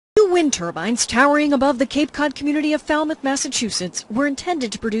wind turbines towering above the Cape Cod community of Falmouth, Massachusetts were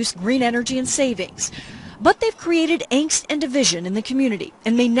intended to produce green energy and savings. But they've created angst and division in the community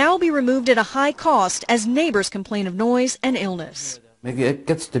and may now be removed at a high cost as neighbors complain of noise and illness. It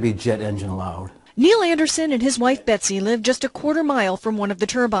gets to be jet engine loud. Neil Anderson and his wife Betsy live just a quarter-mile from one of the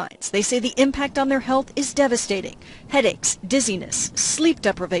turbines. They say the impact on their health is devastating. Headaches, dizziness, sleep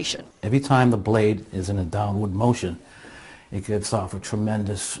deprivation. Every time the blade is in a downward motion, it gives off a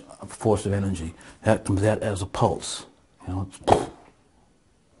tremendous force of energy. That comes out as a pulse. You know, it's...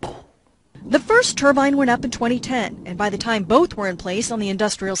 The first turbine went up in 2010, and by the time both were in place on the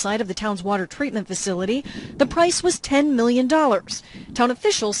industrial side of the town's water treatment facility, the price was $10 million. Town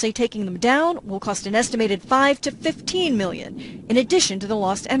officials say taking them down will cost an estimated $5 to $15 million, in addition to the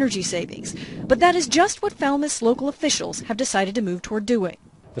lost energy savings. But that is just what Falmouth's local officials have decided to move toward doing.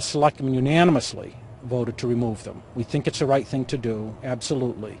 The selectmen unanimously voted to remove them. We think it's the right thing to do,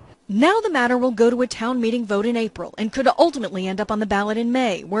 absolutely. Now the matter will go to a town meeting vote in April and could ultimately end up on the ballot in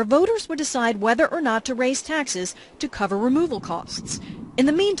May, where voters would decide whether or not to raise taxes to cover removal costs. In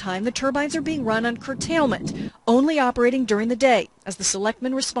the meantime, the turbines are being run on curtailment, only operating during the day, as the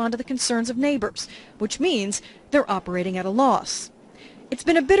selectmen respond to the concerns of neighbors, which means they're operating at a loss. It's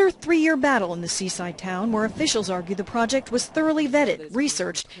been a bitter 3-year battle in the seaside town, where officials argue the project was thoroughly vetted,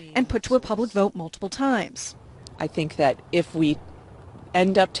 researched, and put to a public vote multiple times. I think that if we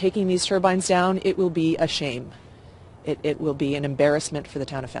end up taking these turbines down, it will be a shame. It will be an embarrassment for the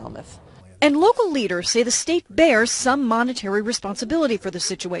town of Falmouth. And local leaders say the state bears some monetary responsibility for the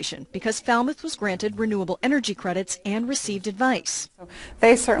situation because Falmouth was granted renewable energy credits and received advice.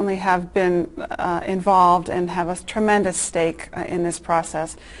 They certainly have been involved and have a tremendous stake in this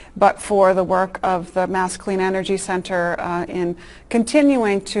process. But for the work of the Mass Clean Energy Center in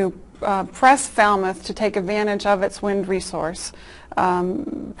continuing to press Falmouth to take advantage of its wind resource,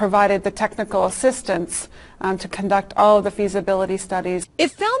 provided the technical assistance to conduct all of the feasibility studies.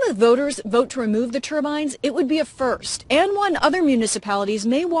 If Falmouth voters vote to remove the turbines, it would be a first, and one other municipalities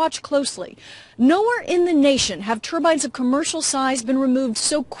may watch closely. Nowhere in the nation have turbines of commercial size been removed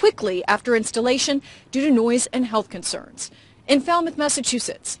so quickly after installation due to noise and health concerns. In Falmouth,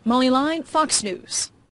 Massachusetts, Molly Line, Fox News.